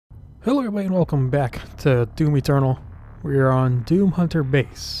Hello everybody and welcome back to Doom Eternal. We are on Doom Hunter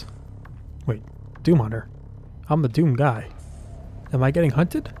base. Wait, Doom Hunter? I'm the Doom guy. Am I getting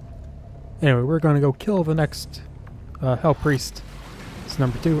hunted? Anyway, we're going to go kill the next Hell Priest. It's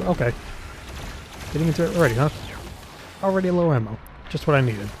number 2. Okay. Getting into it already, huh? Already low ammo. Just what I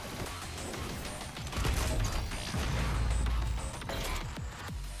needed.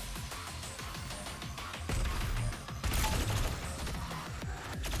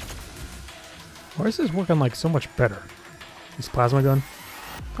 Why is this working like so much better? This plasma gun?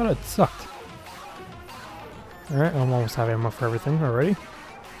 I thought it sucked. Alright, I'm almost having ammo for everything already.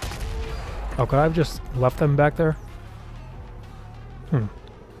 Oh, could I have just left them back there?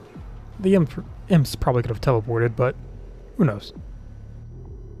 The imps probably could have teleported, but who knows?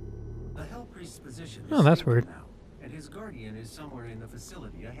 The Hell Priest's position Oh, that's weird. now, and his guardian is somewhere in the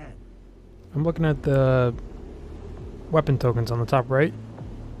facility ahead. I'm looking at the weapon tokens on the top right.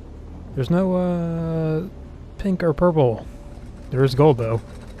 There's no pink or purple. There is gold though.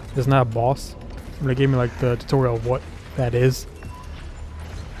 It's not a boss. They gave me like the tutorial of what that is.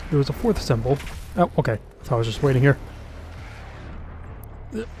 There was a fourth symbol. Oh, okay. So I was just waiting here.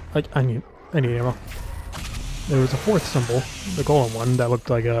 I need ammo. There was a fourth symbol, the golden one, that looked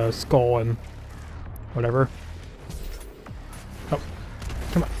like a skull and whatever. Oh,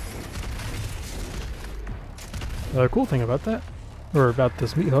 come on. The cool thing about that, or about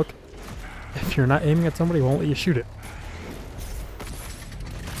this meat hook, if you're not aiming at somebody, it won't let you shoot it.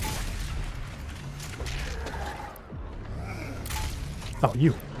 Oh,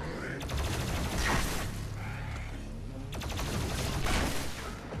 you.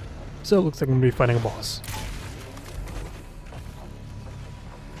 So it looks like I'm going to be fighting a boss.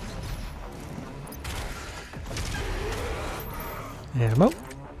 Ammo.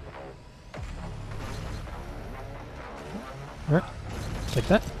 Alright, take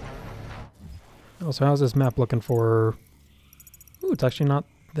that. Also, how's this map looking for... Ooh, it's actually not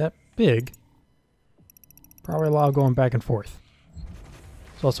that big. Probably a lot of going back and forth.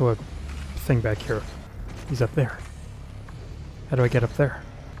 There's also a thing back here. He's up there. How do I get up there?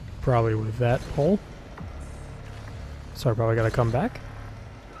 Probably with that hole. So I probably gotta come back?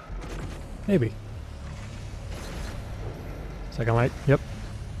 Maybe. Second light. Yep.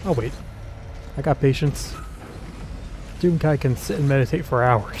 I'll wait. I got patience. Doom guy can sit and meditate for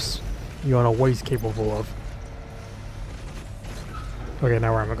hours. You don't know what he's capable of. Okay,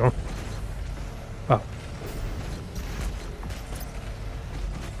 now where am I going? Oh.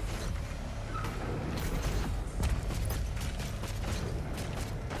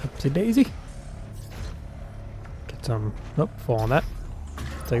 Upsy daisy. Get some... Nope, fall on that.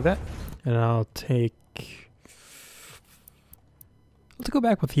 Take that. And I'll take... Let's go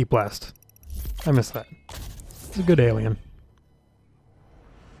back with Heat Blast. I missed that. It's a good alien.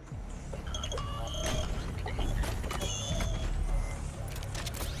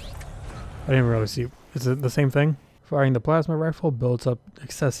 I didn't really see. Is it the same thing? Firing the plasma rifle builds up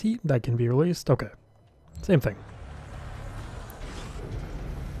excess heat that can be released. Okay. Same thing.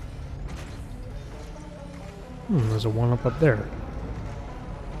 There's a one up there.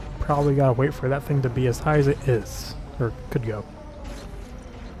 Probably gotta wait for that thing to be as high as it is. Or could go.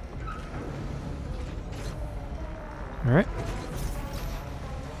 Alright.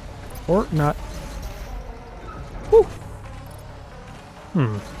 Or not. Woo!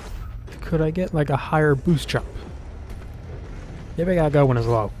 Could I get like a higher boost jump? Maybe I gotta go when it's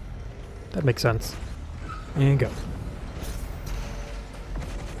low. That makes sense. And go.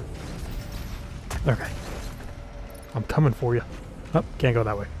 Okay. I'm coming for you. Oh, can't go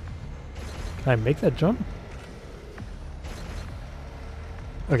that way. Can I make that jump?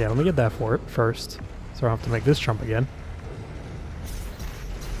 Okay, let me get that for it first. So I don't have to make this jump again.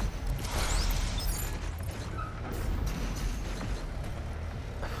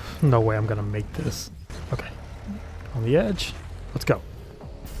 No way I'm gonna make this. Okay. On the edge. Let's go.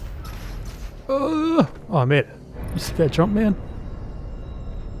 Oh, I made it. You see that jump, man?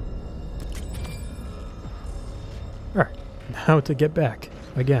 Alright. Now to get back.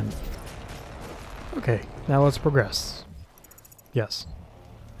 Again. Okay. Now let's progress. Yes.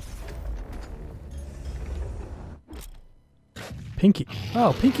 Pinky.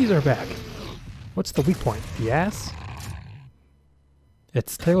 Oh, pinkies are back. What's the weak point? The ass?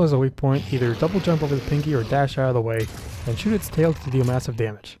 Its tail is a weak point. Either double jump over the pinky or dash out of the way and shoot its tail to deal massive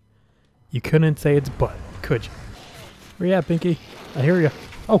damage. You couldn't say its butt, could you? Where you at, Pinky? I hear you.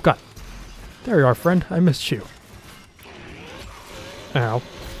 Oh god. There you are, friend. I missed you. Ow.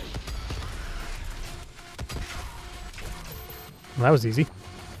 Well, that was easy.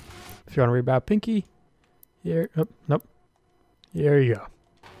 If you want to read about Pinky, here. Oh, nope. There you go.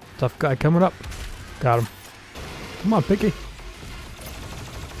 Tough guy coming up. Got him. Come on, Pinky.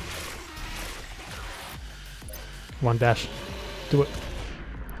 Come on, Dash. Do it.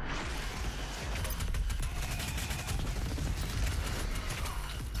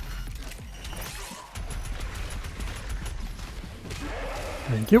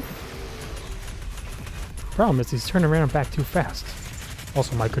 Thank you. Problem is he's turning around back too fast.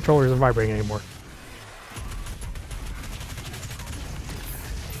 Also, my controller isn't vibrating anymore.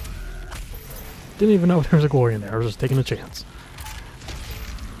 Didn't even know there was a glory in there. I was just taking a chance.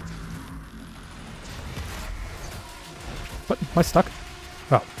 What? Am I stuck?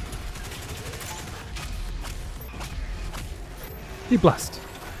 Oh. Be blessed.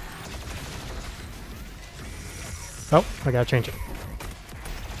 Oh, I gotta change it.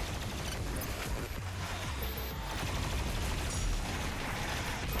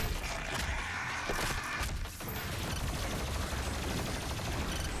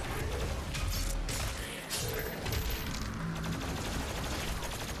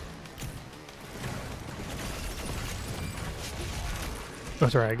 Oh,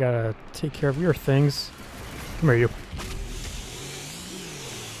 sorry, I gotta take care of your things. Come here, you.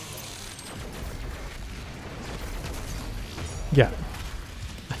 Got it.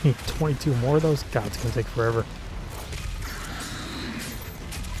 I need 22 more of those? God, it's gonna take forever.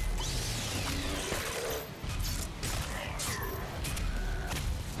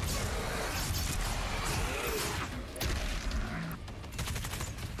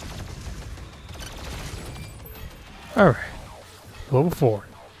 Alright. Level 4.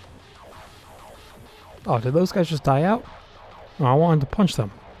 Oh, did those guys just die out? Oh, I wanted to punch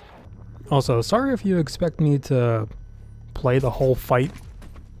them. Also, sorry if you expect me to play the whole fight,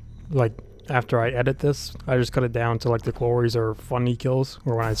 like, after I edit this. I just cut it down to, like, the glories or funny kills,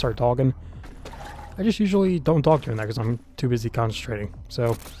 or when I start talking. I just usually don't talk during that because I'm too busy concentrating.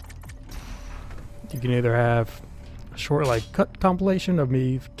 So, you can either have a short, like, cut compilation of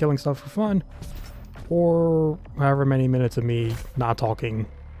me killing stuff for fun, or however many minutes of me not talking,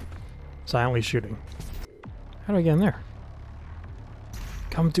 silently shooting. How do I get in there?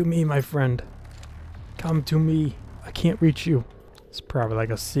 Come to me, my friend. Come to me. I can't reach you. It's probably like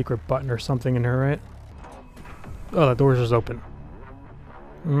a secret button or something in here, right? Oh, the door's just open.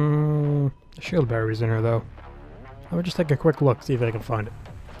 Shield battery's in here, though. Let me just take a quick look, see if I can find it.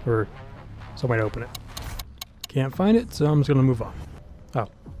 Or some way to open it. Can't find it, so I'm just gonna move on. Oh,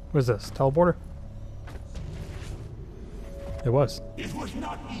 what is this? Teleporter? It was. It was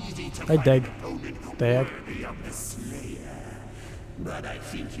not easy to Hey, Dag. Dag. of the Slayer, but I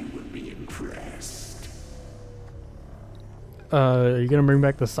think you will be impressed. Are you gonna bring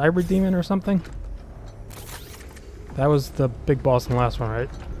back the Cyber Demon or something? That was the big boss in the last one, right?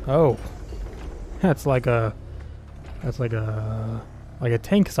 Oh. That's like a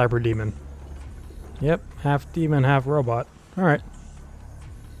tank Cyber Demon. Yep, half demon, half robot. Alright.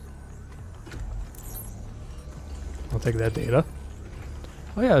 I'll take that data.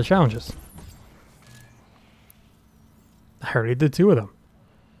 Oh yeah, the challenges. I already did 2 of them.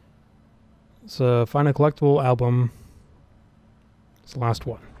 So, find a collectible album. It's the last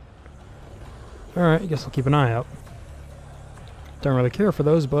one. Alright, I guess I'll keep an eye out. Don't really care for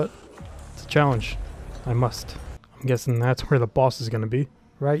those, but it's a challenge. I must. I'm guessing that's where the boss is going to be.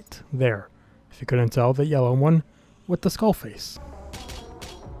 Right there. If you couldn't tell, the yellow one with the skull face.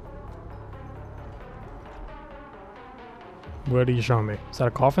 What are you showing me? Is that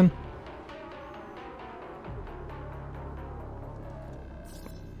a coffin?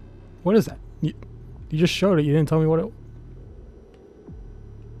 What is that? You just showed it, you didn't tell me what it...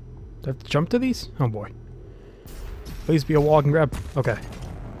 Do I have to jump to these? Oh boy. Please be a walk and grab. Okay.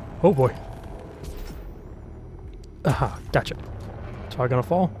 Oh boy. Aha, gotcha. So I'm gonna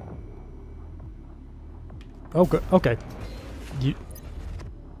fall? Oh good, okay. Did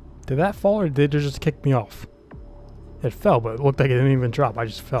that fall or did it just kick me off? It fell, but it looked like it didn't even drop. I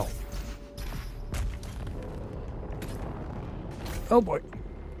just fell. Oh boy.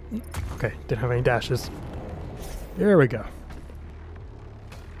 Okay, didn't have any dashes. There we go.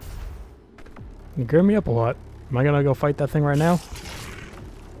 You geared me up a lot. Am I gonna go fight that thing right now?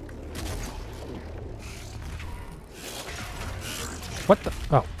 What the?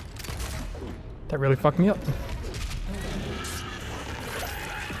 Oh. That really fucked me up.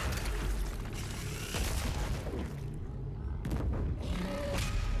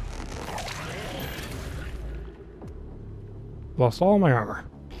 Lost all my armor.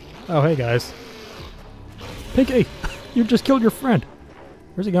 Oh, hey guys. Pinky! You just killed your friend!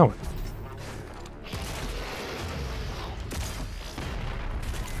 Where's he going?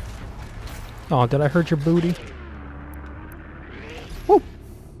 Oh, did I hurt your booty? Whoop!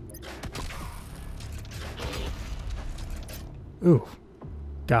 Ooh.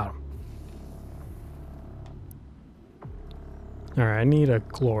 Got him. Alright, I need a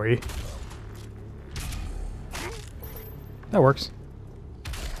glory. That works.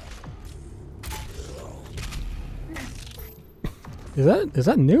 Is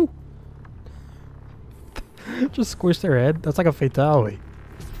that new? Just squish their head? That's like a fatality.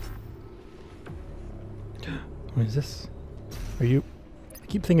 What is this? Are you... I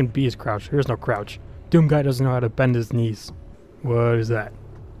keep thinking B is crouch. Here's no crouch. Doom guy doesn't know how to bend his knees. What is that?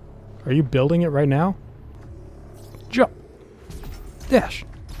 Are you building it right now? Jump! Dash!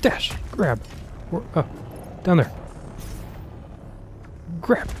 Dash! Grab! Down there.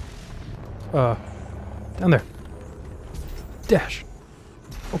 Grab! Down there. Dash!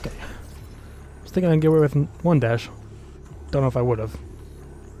 Okay. I was thinking I could get away with one dash. Don't know if I would have.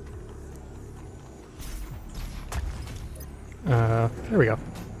 There we go.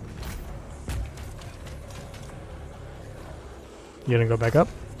 You gonna go back up?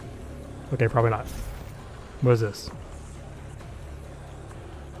 Okay, probably not. What is this?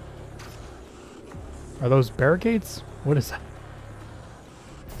 Are those barricades? What is that?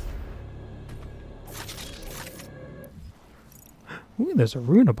 Ooh, there's a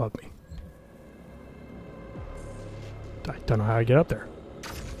rune above me. I don't know how I get up there.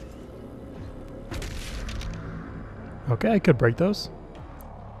 Okay, I could break those.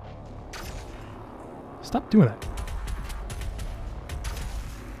 Stop doing that.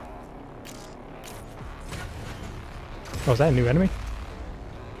 Oh, is that a new enemy?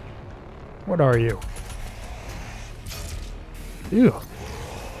 What are you? Ew.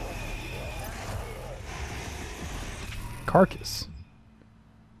 Carcass.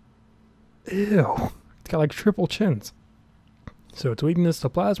 Ew. It's got like triple chins. So it's weakness to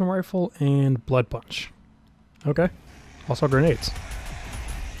plasma rifle and blood punch. Okay. Also grenades.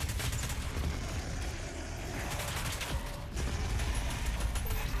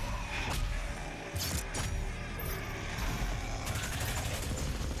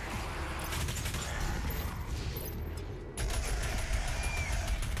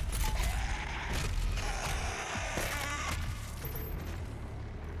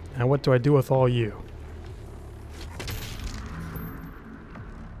 Now what do I do with all you?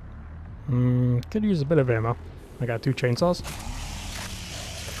 Could use a bit of ammo. I got 2 chainsaws.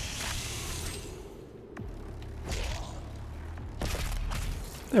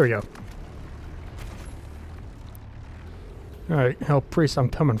 There we go. Alright, hell priest, I'm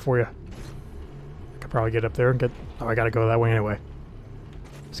coming for you. I could probably get up there and get... Oh, I gotta go that way anyway.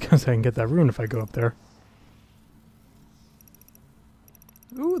 I was gonna say I can get that rune if I go up there.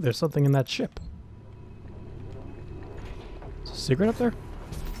 Ooh, there's something in that ship. Is a secret up there?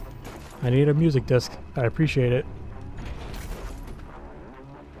 I need a music disc. I appreciate it.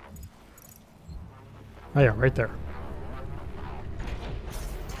 Oh yeah, right there.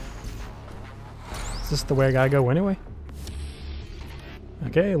 Is this the way I gotta go anyway?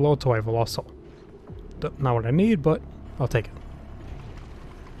 Okay, low to I've lost soul. Not what I need, but I'll take it.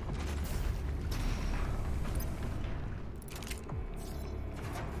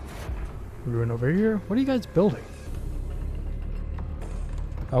 Ruin over here. What are you guys building?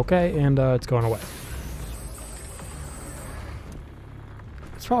 Okay, and it's going away.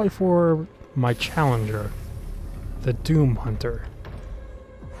 It's probably for my challenger, the Doom Hunter.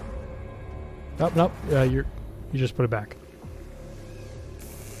 Nope, nope. You just put it back.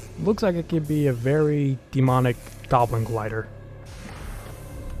 Looks like it could be a very demonic goblin glider.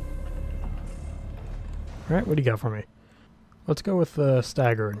 Alright, what do you got for me? Let's go with the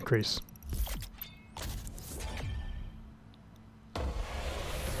stagger increase.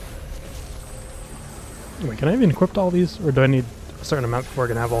 Wait, can I even equip all these, or do I need a certain amount before I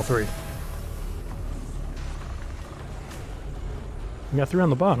can have all 3? We got 3 on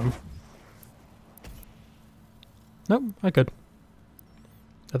the bottom. Nope, I could.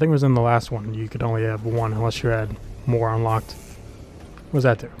 I think it was in the last one. You could only have 1 unless you had more unlocked. What does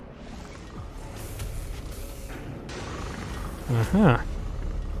that do? Uh-huh.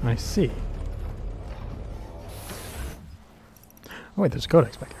 I see. Oh wait, there's a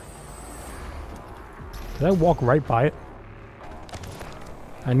codex back here. Did I walk right by it?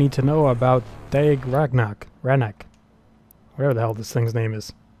 I need to know about Dag Ragnak. Whatever the hell this thing's name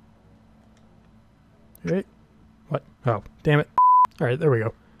is. Hey. What? Oh, damn it. Alright, there we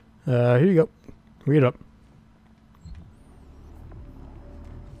go. Here you go. Read it up.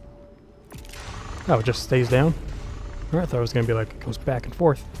 Oh, it just stays down? Alright, I thought it was going to be like it goes back and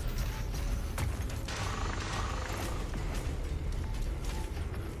forth.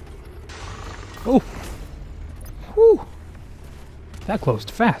 Oh! Whew! That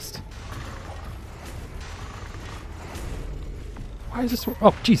closed fast. Why is this...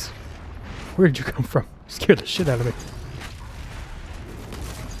 Oh, jeez. Where did you come from? You scared the shit out of me.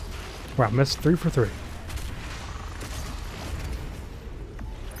 Wow, missed 3 for 3.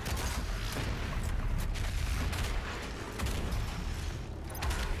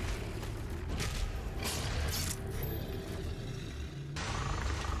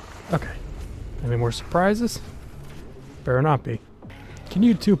 Okay. Any more surprises? Better not be. Can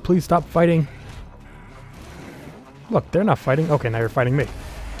you two please stop fighting? Look, they're not fighting. Okay, now you're fighting me.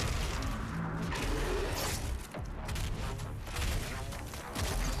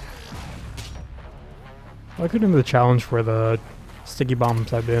 I couldn't do the challenge where the sticky bombs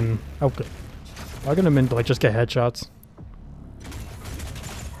have been... Oh, good. I could have been to, like, just get headshots.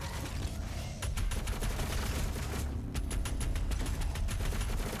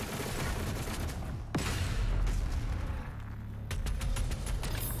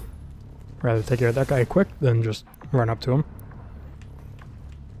 Rather take care of that guy quick than just run up to him.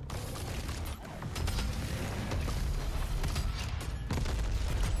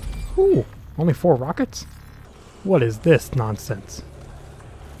 Ooh, only 4 rockets? What is this nonsense?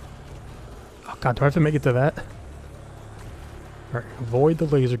 Oh god, do I have to make it to that? Alright, avoid the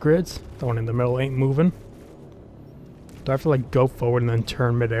laser grids. The one in the middle ain't moving. Do I have to like go forward and then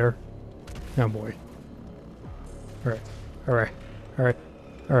turn midair? Oh boy. Alright, alright, alright,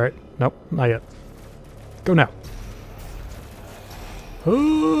 alright. Nope, not yet. Go now.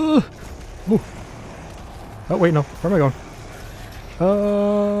 Ooh. Oh wait, no. Where am I going?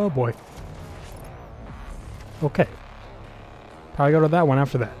 Oh boy. Okay. Probably go to that one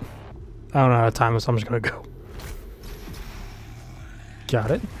after that. I don't know how to time this, so I'm just gonna go. Got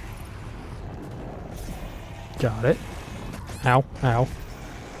it. Got it. Ow, ow.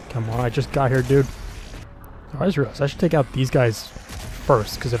 Come on, I just got here, dude. Oh, I just realized I should take out these guys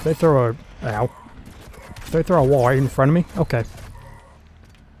first, because if they throw a... Ow. If they throw a wall right in front of me, okay.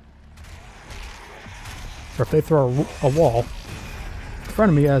 Or if they throw a wall in front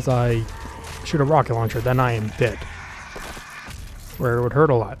of me as I shoot a rocket launcher, then I am dead. Where it would hurt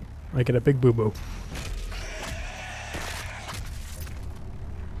a lot. I get a big boo-boo.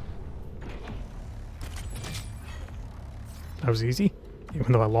 That was easy,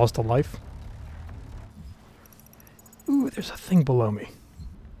 even though I lost a life. Ooh, there's a thing below me.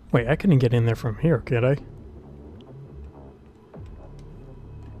 Wait, I couldn't get in there from here, could I?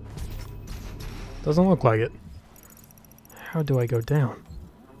 Doesn't look like it. How do I go down?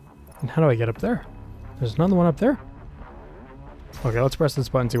 And how do I get up there? There's another one up there? Okay, let's press this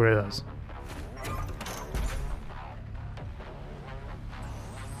button and see what it does.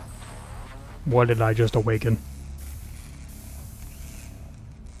 What did I just awaken?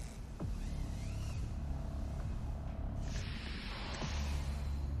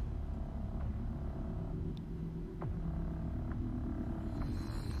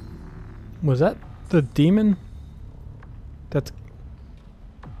 Was that the demon?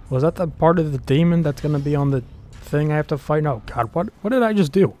 Was that the part of the demon that's gonna be on the thing I have to fight? Oh god, what did I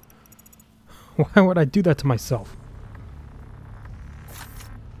just do? Why would I do that to myself?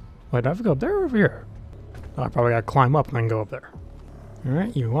 Wait, do I have to go up there or over here? Oh, I probably gotta climb up and then go up there.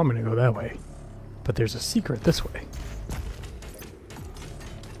 Alright, you want me to go that way. But there's a secret this way.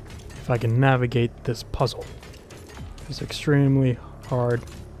 If I can navigate this puzzle. It's extremely hard.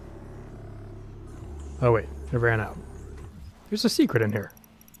 Oh wait, it ran out. There's a secret in here.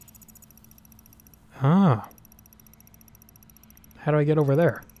 Ah. How do I get over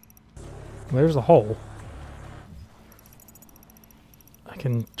there? Well, there's a hole. I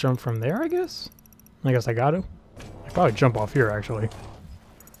can jump from there, I guess? I guess I got to. I could probably jump off here, actually.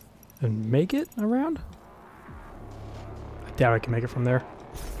 And make it around? I doubt I can make it from there.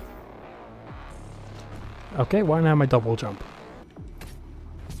 Okay, why not have my double jump?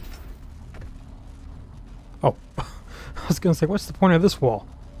 Oh. I was gonna say, what's the point of this wall?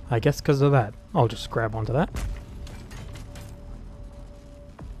 I guess because of that. I'll just grab onto that.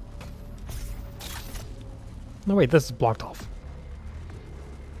 No, wait, this is blocked off.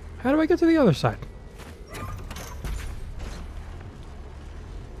 How do I get to the other side?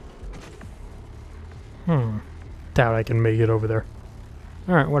 Doubt I can make it over there.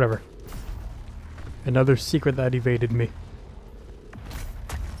 Alright, whatever. Another secret that evaded me.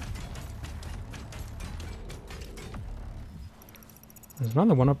 There's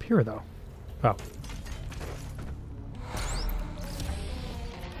another one up here, though. Oh.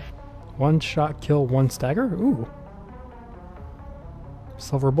 One shot kill, one stagger? Ooh.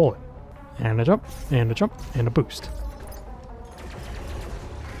 Silver bullet. And a jump, and a jump, and a boost.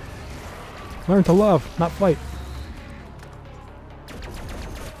 Learn to love, not fight.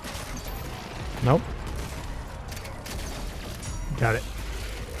 Nope. Got it.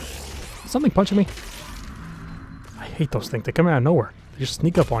 Something punching me? I hate those things. They come out of nowhere. They just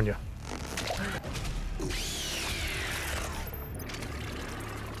sneak up on you.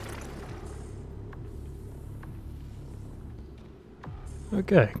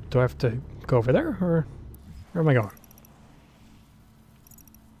 Okay, do I have to go over there, or where am I going?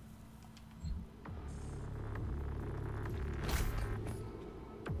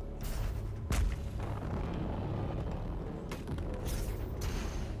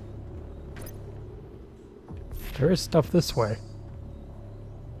 There is stuff this way.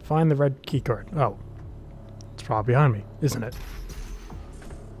 Find the red keycard. Oh. It's probably behind me, isn't it?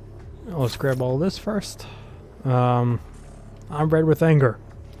 Let's grab all this first. I'm red with anger.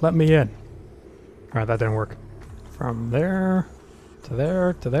 Let me in. Alright, that didn't work. From there to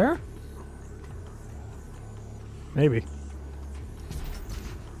there to there? Maybe.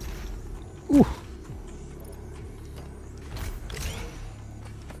 Ooh.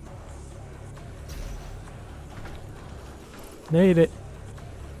 Made it.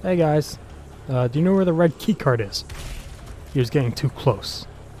 Hey guys. Do you know where the red keycard is? He was getting too close.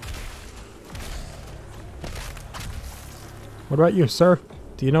 What about you, sir?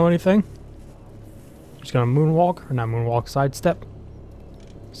 Do you know anything? Just gonna moonwalk? Or not moonwalk, sidestep?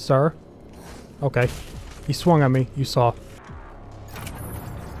 Sir? Okay. He swung at me. You saw.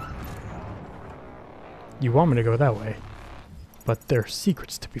 You want me to go that way. But there are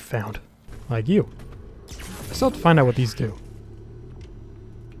secrets to be found. Like you. I still have to find out what these do.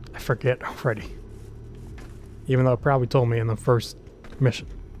 I forget already. Even though it probably told me in the first mission.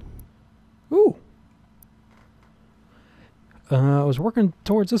 Ooh! I was working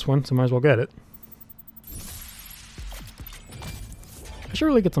towards this one, so might as well get it. I should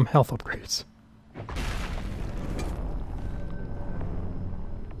really get some health upgrades.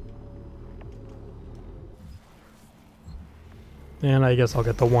 And I guess I'll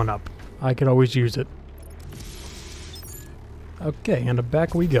get the 1-up. I could always use it. Okay, and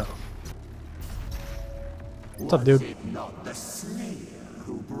back we go. What's up, dude? Was it not the Slayer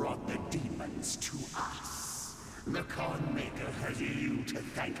who brought the demons to us? The Con Maker has you to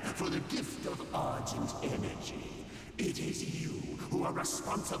thank for the gift of Argent energy. It is you who are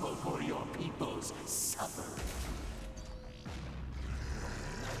responsible for your people's suffering.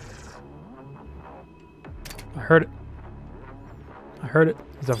 I heard it. I heard it.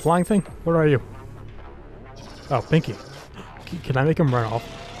 Is that a flying thing? What are you? Oh, Pinky. Can I make him run off?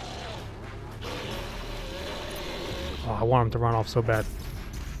 Oh, I want him to run off so bad.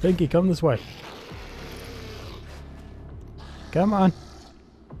 Pinky, come this way. Come on.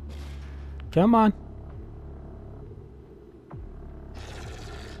 Come on.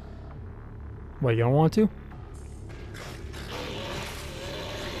 Wait, you don't want to?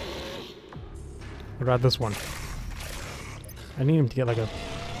 What about this one? I need him to get like a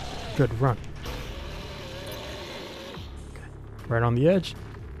good run. Okay. Right on the edge.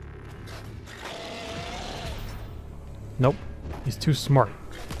 Nope. He's too smart.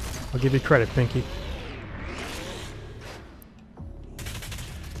 I'll give you credit, Pinky.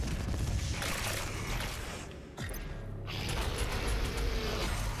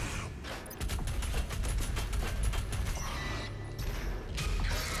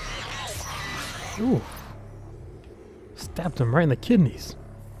 Ooh. Stabbed him right in the kidneys.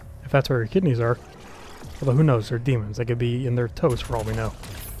 If that's where your kidneys are. Although who knows, they're demons. They could be in their toes for all we know.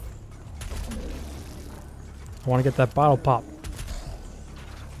 I want to get that bottle pop.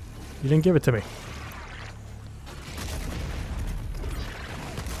 You didn't give it to me.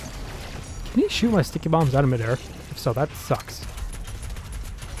 Can he shoot my sticky bombs out of midair? If so, that sucks.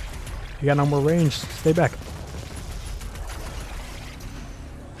 You got no more range. Stay back.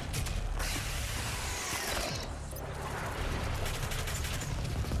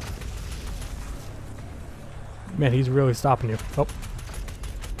 Man, he's really stopping you. Oh.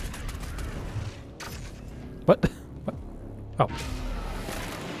 What? What? Oh.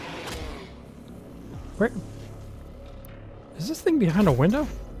 Where? Is this thing behind a window?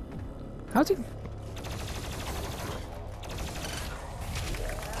 How's he?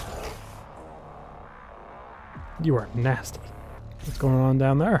 You are nasty. What's going on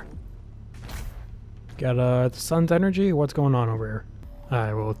down there? Got the sun's energy? What's going on over here?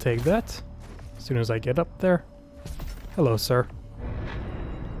 I will take that as soon as I get up there. Hello, sir.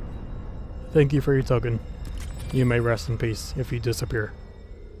 Thank you for your token. You may rest in peace if you disappear.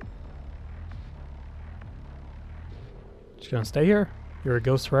 Just gonna stay here? You're a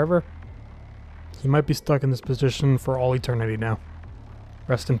ghost forever? You might be stuck in this position for all eternity now.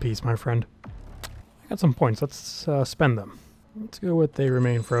 Rest in peace, my friend. I got some points. Let's spend them. Let's go with they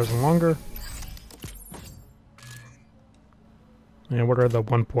remain frozen longer. And what are the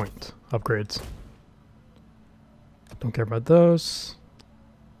 1-point upgrades? Don't care about those.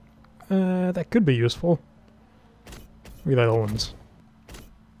 That could be useful. Relay ones.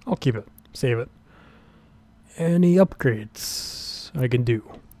 I'll keep it. Save it. Any upgrades I can do?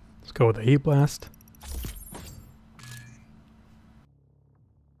 Let's go with a heat blast.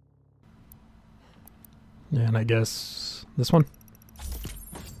 And I guess this one.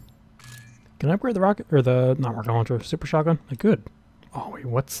 Can I upgrade the rocket or the not rocket launcher, super shotgun? I could. Oh wait,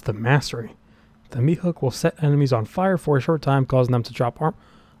 what's the mastery? The meat hook will set enemies on fire for a short time, causing them to drop arm.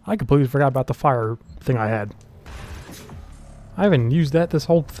 I completely forgot about the fire thing I had. I haven't used that this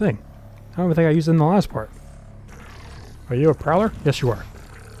whole thing. I don't even think I used it in the last part. Are you a prowler? Yes, you are.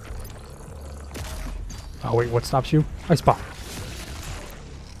 Oh wait, what stops you? I spot.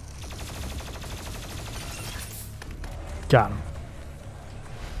 Got him.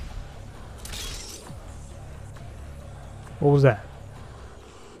 What was that?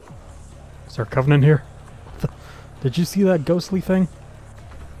 Is there a covenant here? Did you see that ghostly thing?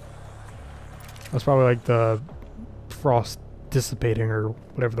 That's probably like the frost dissipating or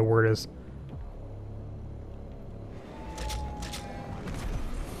whatever the word is.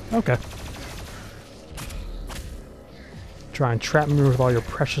 Okay. Try and trap me with all your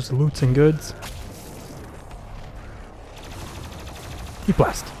precious loots and goods. Heat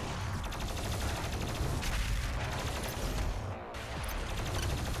blast.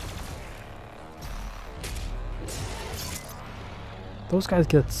 Those guys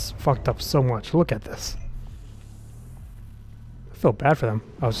get fucked up so much. Look at this. I feel bad for them.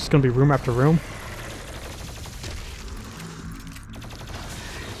 I was just gonna be room after room.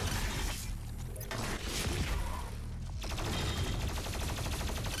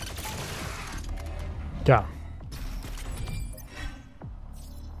 Got him.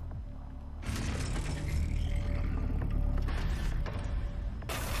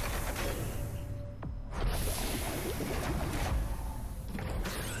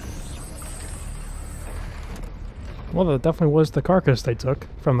 Well, that definitely was the carcass they took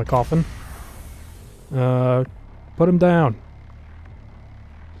from the coffin. Put him down.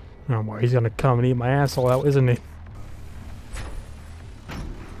 Oh boy, he's gonna come and eat my asshole out, isn't he?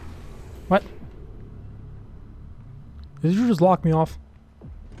 What? Did you just lock me off?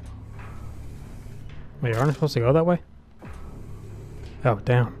 Wait, aren't I supposed to go that way? Oh,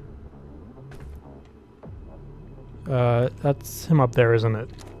 down. That's him up there, isn't it?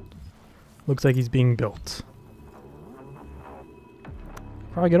 Looks like he's being built.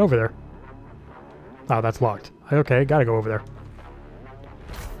 Probably get over there. Oh, that's locked. Okay, gotta go over there.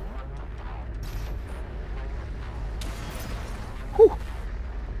 Whew.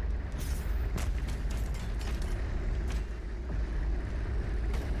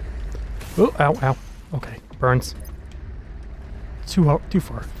 Oh, ow, ow. Okay, burns. Too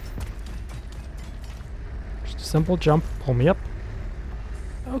far. Just a simple jump. Pull me up.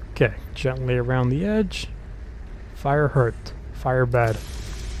 Okay, gently around the edge. Fire hurt. Fire bad.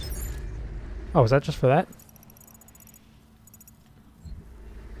 Oh, is that just for that?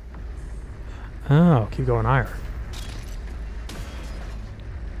 Oh, keep going higher.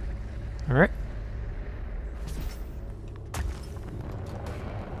 Alright.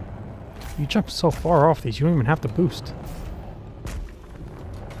 You jump so far off these, you don't even have to boost.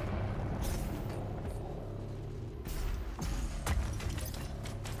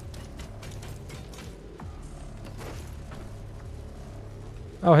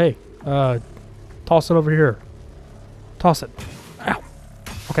 Oh, hey. Toss it over here. Toss it. Ow.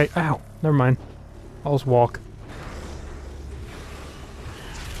 Okay, ow. Never mind. I'll just walk.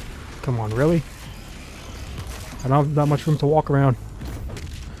 Come on, really? I don't have that much room to walk around.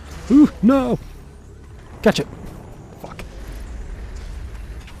 Ooh, no! Catch it. Fuck.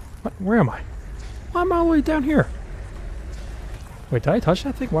 What? Where am I? I'm all the way down here. Wait, did I touch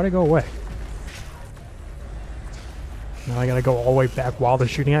that thing? Why'd it go away? Now I gotta go all the way back while they're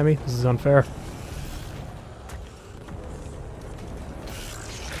shooting at me? This is unfair.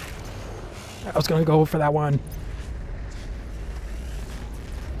 I was gonna go for that one.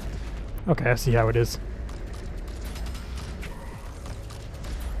 Okay, I see how it is.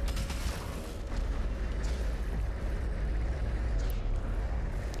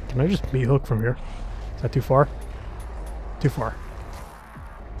 Can I just meat hook from here? Is that too far? Too far.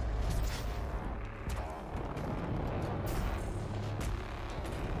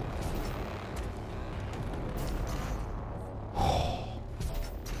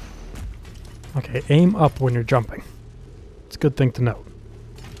 Okay, aim up when you're jumping. It's a good thing to note.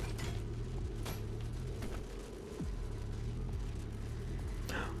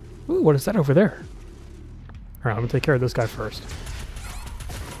 Ooh, what is that over there? Alright, I'm gonna take care of this guy first.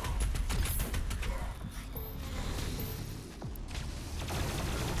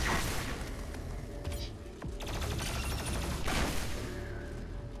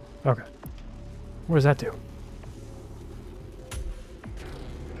 Okay. What does that do?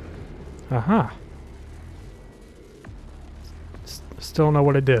 Aha. Still don't know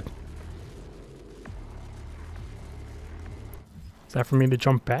what it did. Is that for me to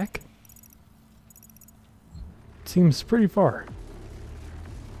jump back? Seems pretty far.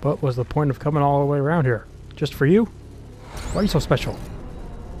 But what's the point of coming all the way around here? Just for you? Why are you so special?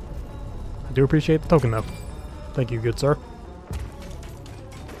 I do appreciate the token though. Thank you, good sir.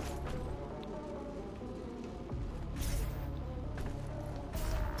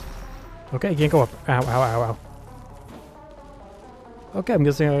 Okay, can't go up. Ow, ow, ow, ow. Okay, I'm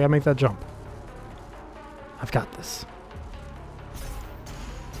guessing I gotta make that jump. I've got this.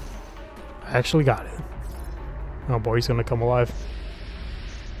 I actually got it. Oh boy, he's gonna come alive.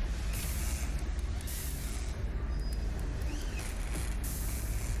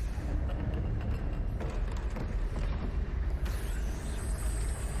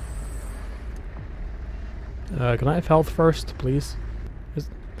 Can I have health first, please?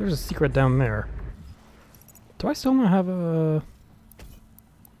 There's a secret down there. Do I still not have a...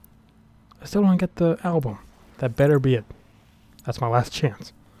 I still don't get the album. That better be it. That's my last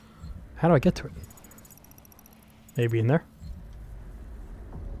chance. How do I get to it? Maybe in there?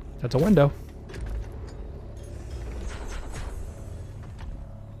 That's a window.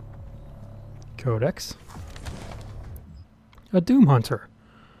 Codex. A Doom Hunter.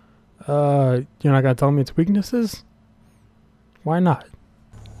 You're not gonna tell me its weaknesses? Why not?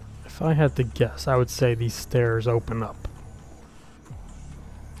 If I had to guess, I would say these stairs open up.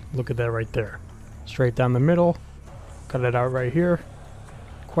 Look at that right there. Straight down the middle. Cut it out right here.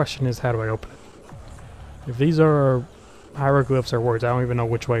 Question is, how do I open it? If these are hieroglyphs or words, I don't even know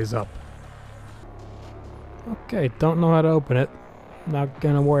which way is up. Okay, don't know how to open it. Not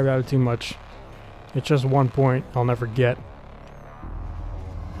gonna worry about it too much. It's just one point I'll never get.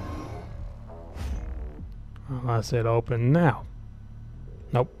 Unless it open now.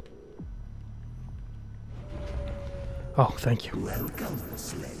 Nope. Oh, thank you. Welcome,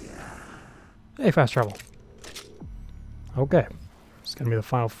 Slayer. Hey, fast travel. Okay. It's gonna be the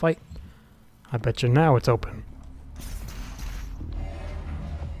final fight. I bet you now it's open.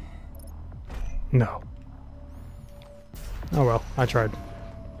 No. Oh well, I tried.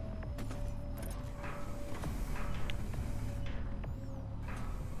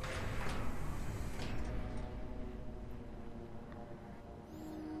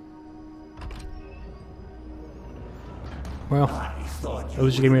 Well, at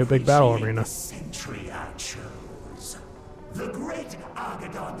least you gave me a big battle arena. The century I chose. The great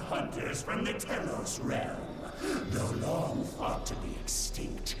Argadon hunters from the Telos realm, though long thought to be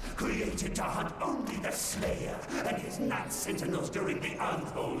extinct, created to hunt only the Slayer and his Night Sentinels during the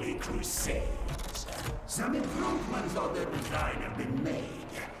Unholy Crusades. Some improvements on their design have been made.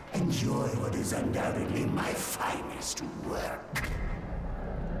 Enjoy what is undoubtedly my finest work.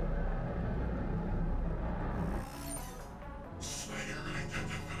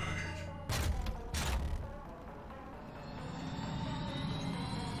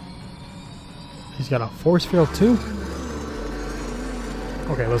 He's got a force field too?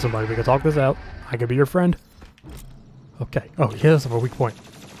 Okay, listen buddy, we can talk this out. I could be your friend. Okay. Oh, he does have a weak point.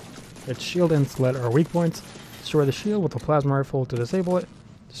 Its shield and sled are weak points. Destroy the shield with a plasma rifle to disable it.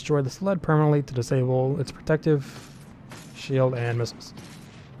 Destroy the sled permanently to disable its protective shield and missiles.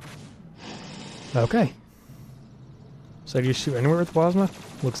 Okay. So do you shoot anywhere with plasma?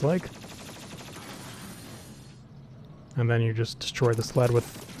 Looks like. And then you just destroy the sled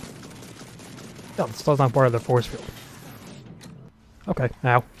with... No, the sled's not part of the force field. Okay,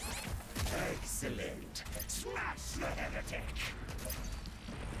 ow. Excellent. Smash the heretic.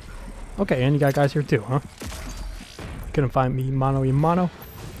 Okay, and you got guys here too, huh? Couldn't find me mano a mano.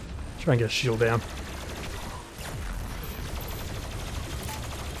 Try and get a shield down.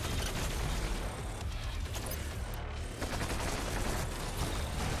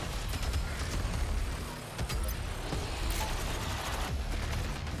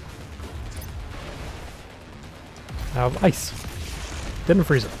 Out of ice. Didn't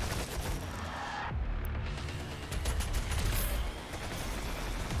freeze it.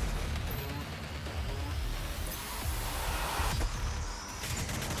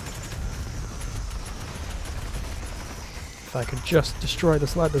 If I could just destroy the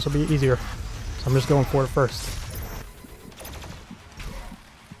sled, this will be easier. So I'm just going for it first.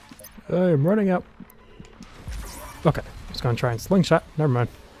 I'm running out. Okay, just gonna try and slingshot. Never mind.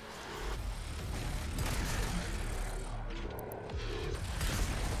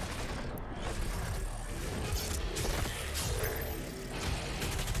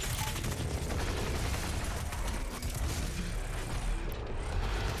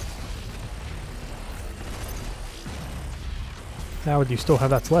 How do you still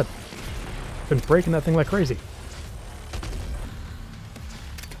have that sled? Been breaking that thing like crazy.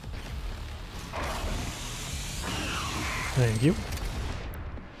 Thank you.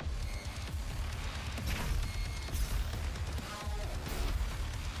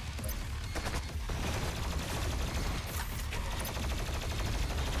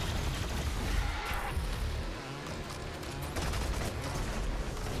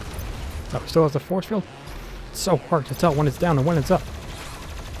 Oh, it still has a force field? It's so hard to tell when it's down and when it's up.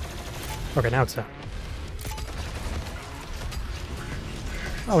 Okay, now it's down.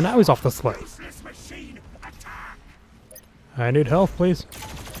 Oh, now he's off the sled. I need health, please.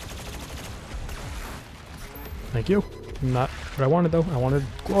 Thank you. Not what I wanted, though. I wanted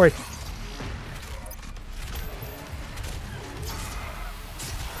glory.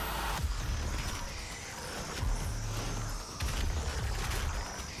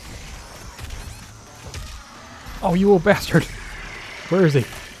 Oh, you little bastard. Where is he?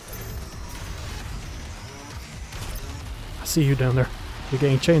 I see you down there. You're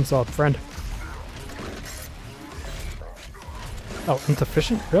getting chainsawed, friend. Oh,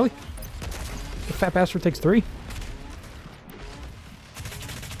 insufficient? Really? The fat bastard takes 3?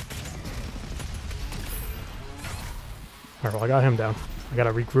 Alright, well, I got him down. I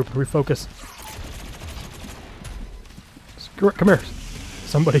gotta regroup and refocus. Screw it, come here.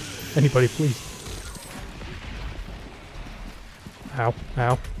 Somebody, anybody, please. Ow,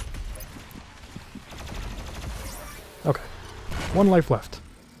 ow. Okay. 1 life left.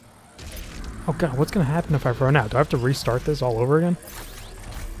 Oh god, what's gonna happen if I run out? Do I have to restart this all over again?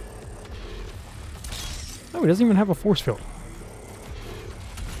 Oh, he doesn't even have a force field.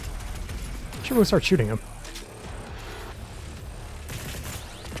 I should really start shooting him.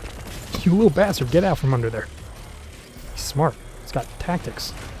 You little bastard, get out from under there. He's smart. He's got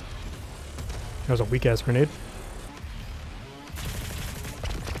tactics. That was a weak-ass grenade.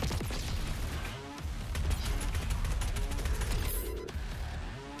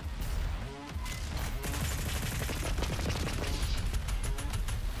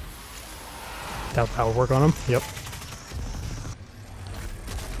 Doubt that'll work on him. Yep.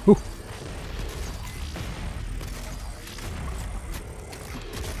 Ooh.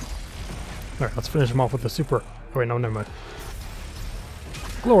 Alright, let's finish him off with the super. Oh wait, no, never mind.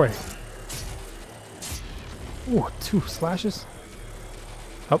 Glory! Ooh, 2 slashes.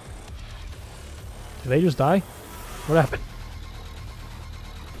 Oh. Did they just die? What happened?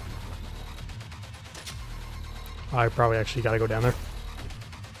 I probably actually gotta go down there.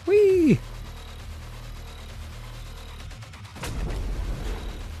 Whee!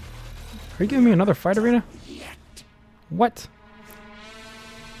 Are you giving me another fight arena? What?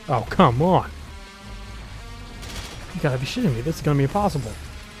 Oh, come on. You gotta be shitting me. This is gonna be impossible.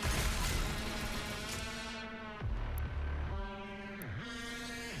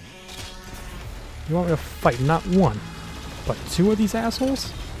 You want me to fight not 1, but 2 of these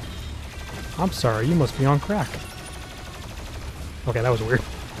assholes? I'm sorry, you must be on crack. Okay, that was weird.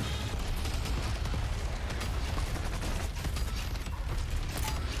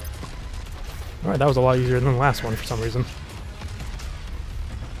 Alright, that was a lot easier than the last one for some reason.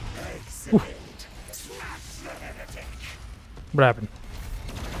 What happened?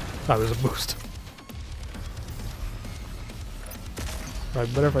 Oh, there's a boost.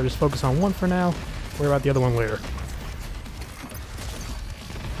 Alright, better if I just focus on 1 for now. Worry about the other one later.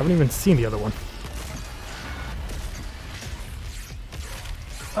 I haven't even seen the other one.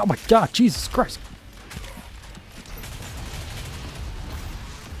 Oh my god, Jesus Christ!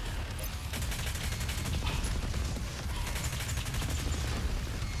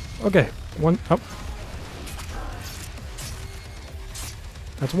 Okay, 1 up. Oh.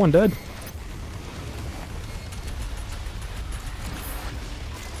 That's 1 dead.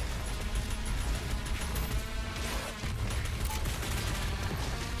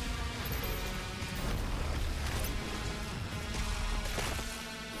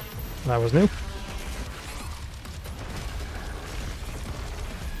 That was new.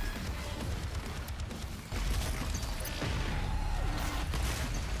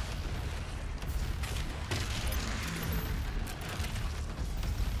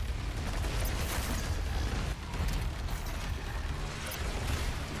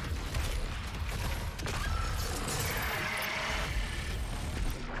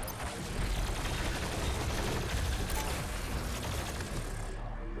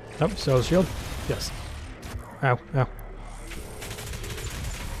 Oh, so shield? Yes. Ow, ow.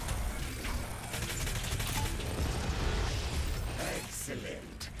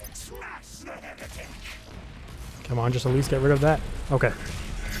 Excellent. Smash the heretic. Come on, just at least get rid of that. Okay.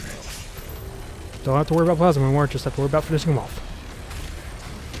 Don't have to worry about plasma anymore, just have to worry about finishing him off.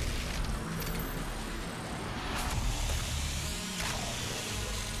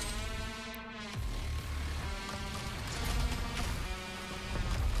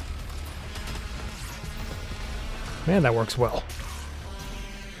 Man, that works well.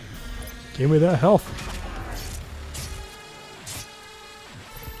 Give me that health.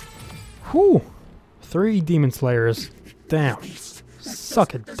 Whew! 3 demon slayers. Damn.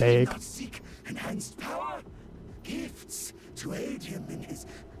 Suck it, Dave. Seek enhanced power, gifts to aid him in his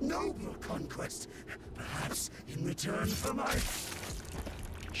noble conquest, perhaps in return for my...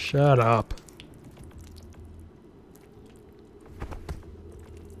 Shut up.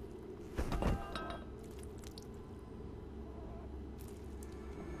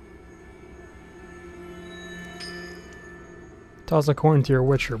 Toss a coin to your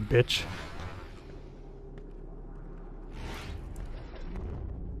witcher, bitch.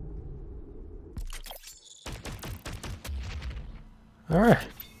 Alright.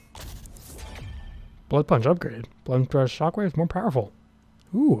 Blood Punch upgrade. Blood Punch Shockwave is more powerful.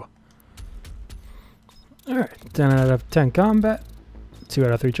 Ooh. Alright. 10 out of 10 combat. 2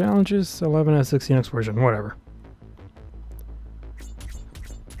 out of 3 challenges. 11 out of 16 explosion. Whatever.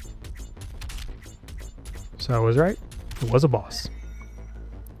 So I was right. It was a boss.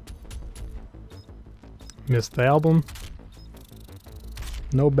 Missed the album.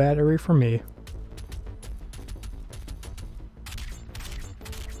 No battery for me.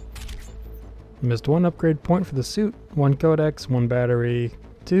 Missed 1 upgrade point for the suit, 1 codex, 1 battery,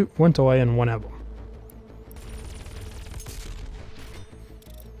 1 toy, and 1 album.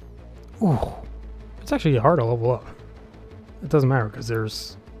 Ooh. It's actually hard to level up. It doesn't matter because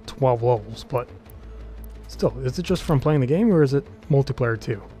there's 12 levels, but still, is it just from playing the game or is it multiplayer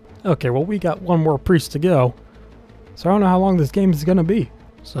too? Okay, well we got 1 more priest to go, so I don't know how long this game is going to be.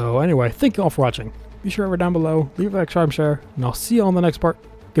 So anyway, thank you all for watching. Be sure to down below, leave a like, subscribe, share, and I'll see you on the next part.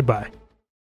 Goodbye.